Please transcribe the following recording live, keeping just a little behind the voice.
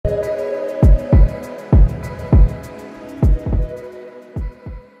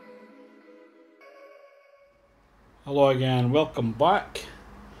Hello again, welcome back.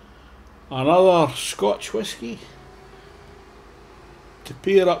 Another Scotch whisky to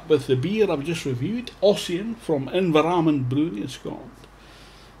pair up with the beer I've just reviewed, Ossian from Unrefined Brewery in Scotland.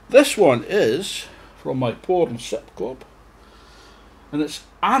 This one is from my Pour&Sip club, and it's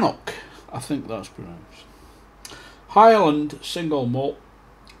a-nock, I think that's pronounced. Highland single malt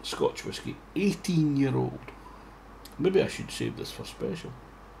Scotch whisky, 18-year-old. Maybe I should save this for special.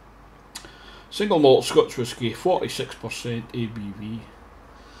 Single malt Scotch whisky, 46% ABV.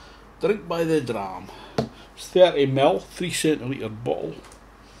 Drink by the dram. It's 30ml, 3 centilitre bottle.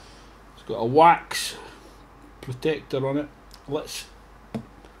 It's got a wax protector on it. Let's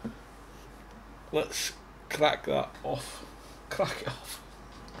crack that off. Crack it off.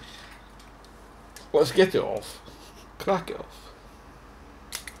 Let's get it off. Crack it off.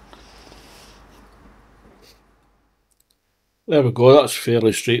 There we go, that's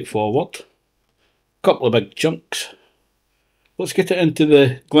fairly straightforward. Couple of big chunks. Let's get it into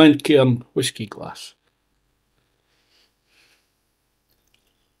the Glencairn whisky glass.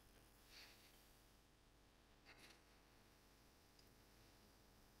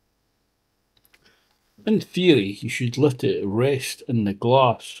 In theory, you should let it rest in the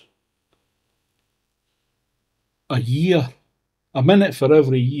glass a year, a minute for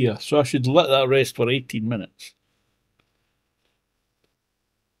every year, so I should let that rest for 18 minutes.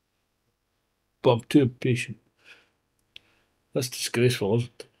 But I'm too impatient. That's disgraceful,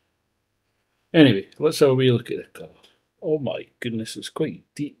 isn't it? Anyway, let's have a wee look at the colour. Oh my goodness, it's quite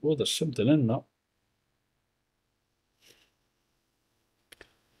deep. Oh, there's something in that.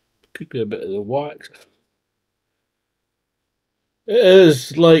 Could be a bit of the wax. It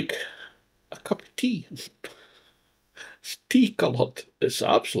is like a cup of tea. It's tea coloured. It's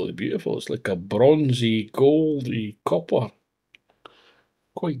absolutely beautiful. It's like a bronzy, goldy copper.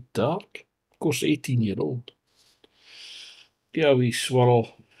 Quite dark. Of course, 18-year-old. Get a wee swirl.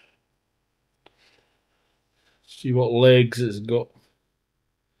 See what legs it's got.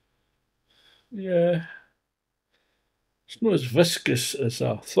 Yeah. It's not as viscous as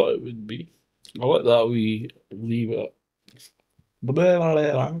I thought it would be. I'll let that leave it. I'll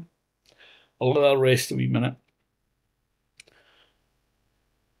let that rest a wee minute.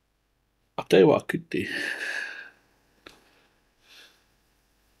 I'll tell you what I could do.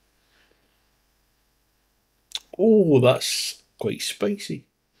 Oh, that's quite spicy.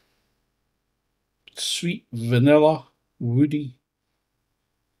 Sweet vanilla, woody.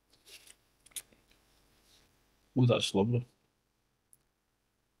 Oh, that's lovely.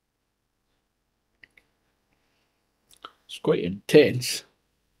 It's quite intense.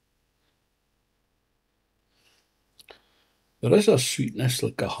 There is a sweetness,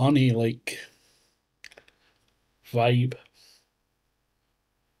 like a honey-like vibe.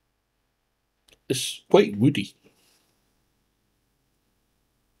 It's quite woody.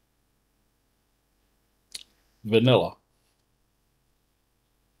 Vanilla.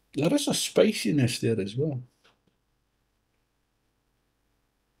 There is a spiciness there as well.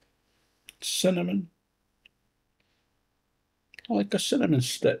 Cinnamon. I like a cinnamon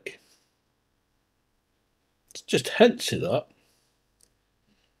stick. It's just hints of that.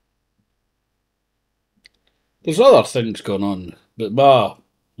 There's other things going on, but my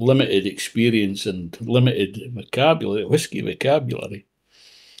limited experience and limited vocabulary, whisky vocabulary,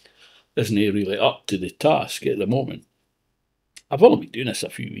 isn't really up to the task at the moment. I've only been doing this a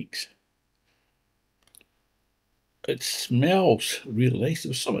few weeks. It smells really nice. There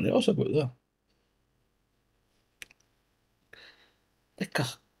was something else about that. Like a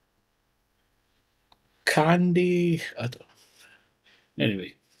candy. I don't.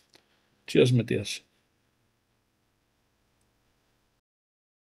 Anyway, cheers, my dears.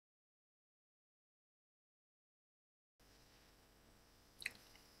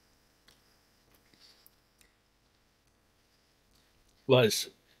 That is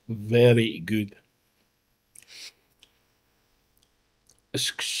very good.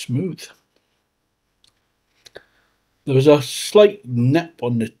 It's smooth. There was a slight nip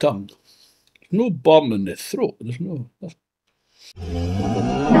on the tongue. There's no burn in the throat. There's no.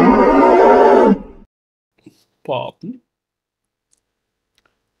 Pardon.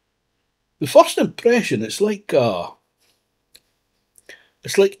 The first impression, it's like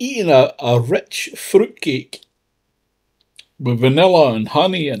eating a rich fruitcake with vanilla and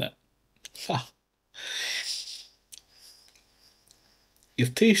honey in it. You're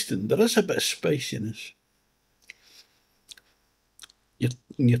tasting, there is a bit of spiciness.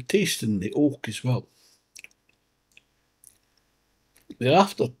 You're tasting the oak as well. The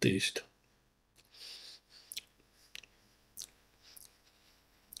aftertaste.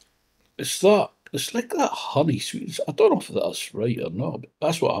 It's that It's like that honey sweetness. I don't know if that's right or not,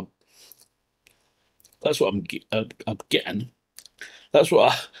 but I'm getting. That's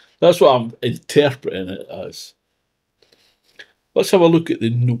what I'm interpreting it as. Let's have a look at the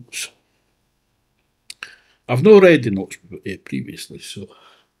notes. I've not read the notes previously, so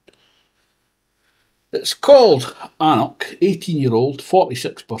it's called a-nock, 18-year-old,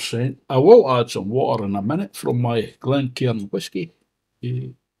 46%. I will add some water in a minute from my Glencairn whiskey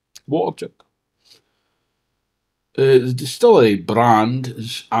water jug. The distillery brand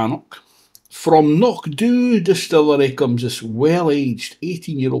is a-nock. From Knockdhu distillery comes this well-aged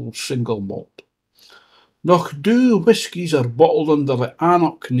 18-year-old single malt. Knockdhu whiskies are bottled under the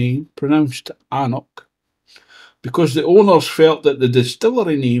a-nock name, pronounced a-nock, because the owners felt that the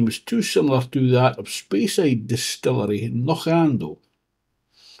distillery name was too similar to that of Speyside distillery in Knockando.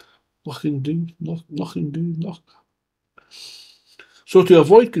 Knockando. So to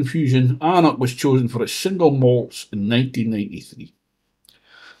avoid confusion, a-nock was chosen for its single malts in 1993.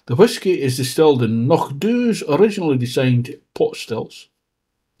 The whisky is distilled in Knockdhu's originally designed pot stills,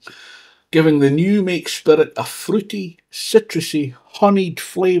 giving the new make spirit a fruity, citrusy, honeyed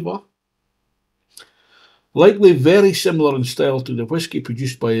flavour, likely very similar in style to the whisky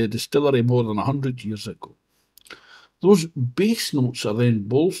produced by a distillery more than 100 years ago. Those base notes are then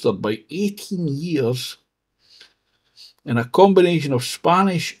bolstered by 18 years in a combination of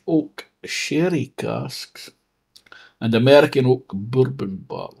Spanish oak sherry casks and American oak bourbon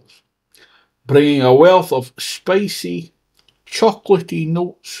barrels, bringing a wealth of spicy, chocolatey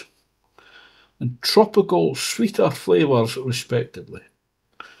notes and tropical, sweeter flavours respectively.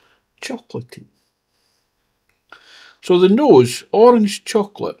 Chocolatey. So the nose, orange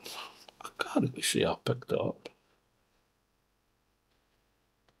chocolate. I can't really say I picked it up.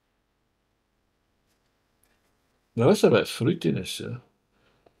 There is a bit of fruitiness there.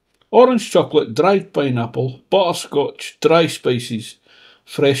 Orange chocolate, dried pineapple, butterscotch, dry spices,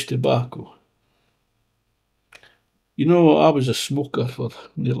 fresh tobacco. You know, I was a smoker for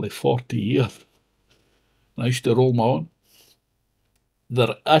nearly 40 years. I used to roll my own.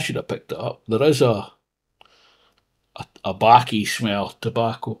 I should have picked it up. There is a backy smell,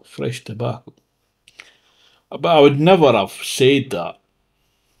 tobacco, fresh tobacco. But I would never have said that.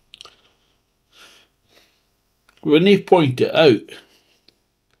 When they point it out,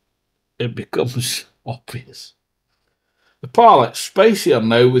 it becomes obvious. The palate, spicier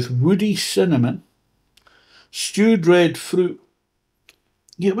now with woody cinnamon, stewed red fruit.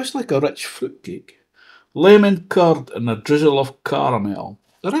 Yeah, it was like a rich fruit cake. Lemon curd and a drizzle of caramel.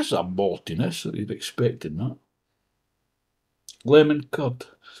 There is a maltiness that you'd expect in that. Lemon curd.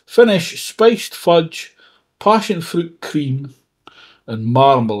 Finish, spiced fudge, passion fruit cream, and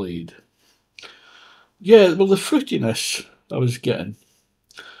marmalade. Yeah, well, the fruitiness I was getting.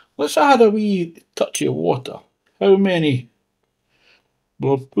 Let's add a wee touch of water. How many?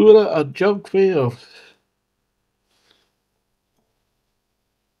 We'll pour it a jug there.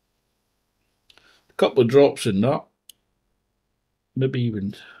 A couple of drops in that. Maybe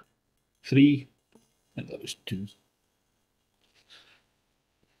even 3. I think that was 2.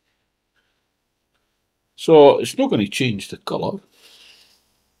 So it's not going to change the colour.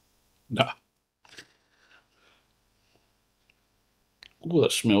 Nah. Oh,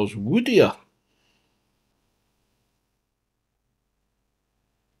 that smells woodier.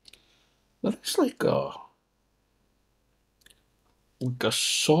 There is like a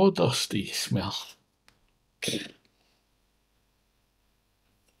sawdusty smell.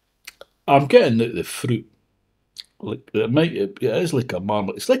 I'm getting the fruit. Like it is like a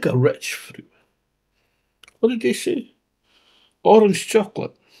marmalade. It's like a rich fruit. What did you say? Orange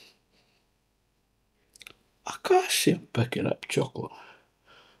chocolate. I can't see I'm picking up chocolate.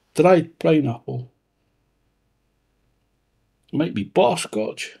 Dried pineapple. Might be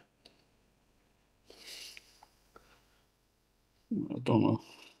butterscotch. I don't know.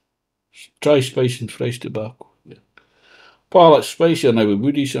 Dry spice and fresh tobacco. Yeah. Palate spicier now with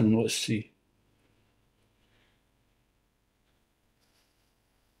woody cinnamon. Let's see.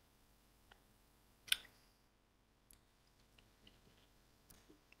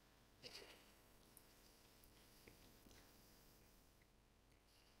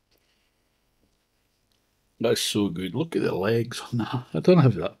 That's so good. Look at the legs on that. I don't know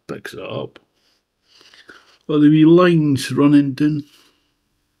if that picks it up. Well, the wee lines running down.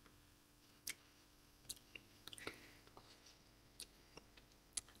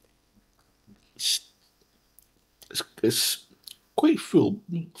 It's quite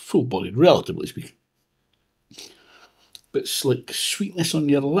full-bodied, relatively speaking. But it's like sweetness on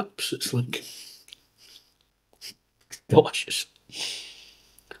your lips. It's like delicious.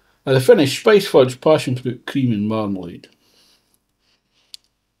 And the finish, spice fudge, passion fruit, cream and marmalade.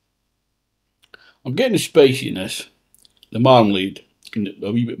 I'm getting the spiciness, the marmalade, and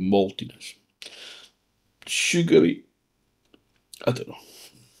a wee bit maltiness. Sugary, I don't know.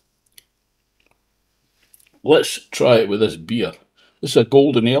 Let's try it with this beer. This is a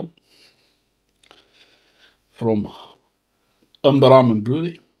golden ale from Unrefined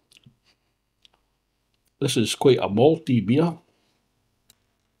Brewery. This is quite a malty beer.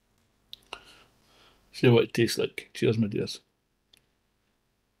 See what it tastes like. Cheers, my dears.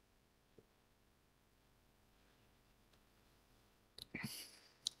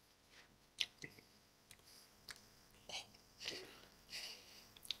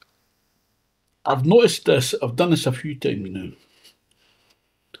 I've noticed this, I've done this a few times now.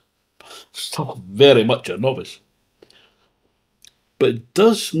 Still very much a novice. But it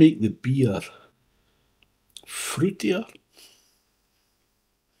does make the beer fruitier.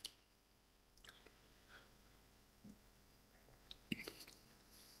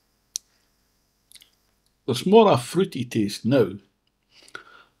 There's more a fruity taste now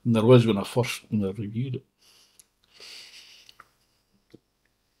than there was when I reviewed it.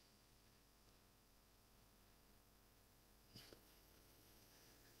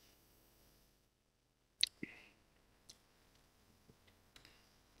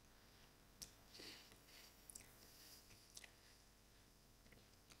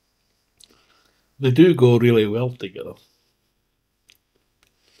 They do go really well together.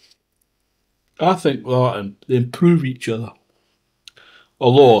 I think that and they improve each other.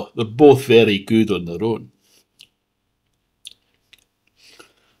 Although they're both very good on their own.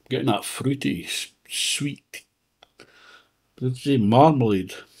 Getting that fruity, sweet, let's say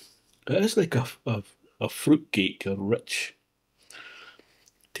marmalade. It is like a fruit cake, a rich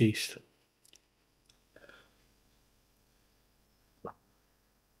taste.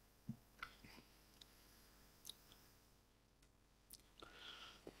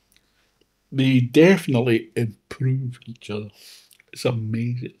 They definitely improve each other. It's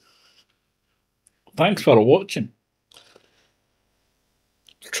amazing. Thanks for watching.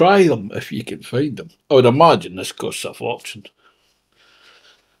 Try them if you can find them. I would imagine this costs a fortune.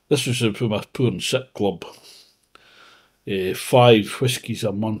 This was from my Pour&Sip club. 5 whiskies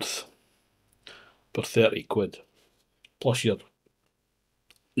a month for 30 quid. Plus your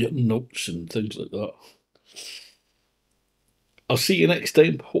notes and things like that. I'll see you next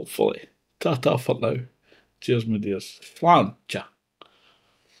time, hopefully. Ta-ta for now. Cheers, my dears. Slancha.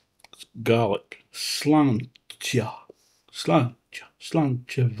 Garlic. Slancha. Slancha.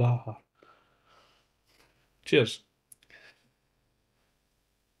 Slancha. Cheers.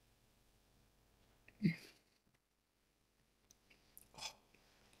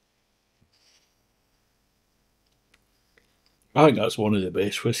 I think that's one of the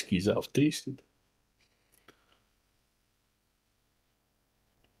best whiskies that I've tasted.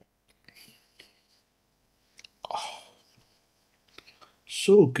 Oh,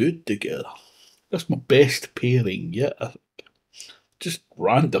 so good together. That's my best pairing yet, I think. Just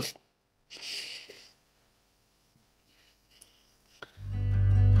random.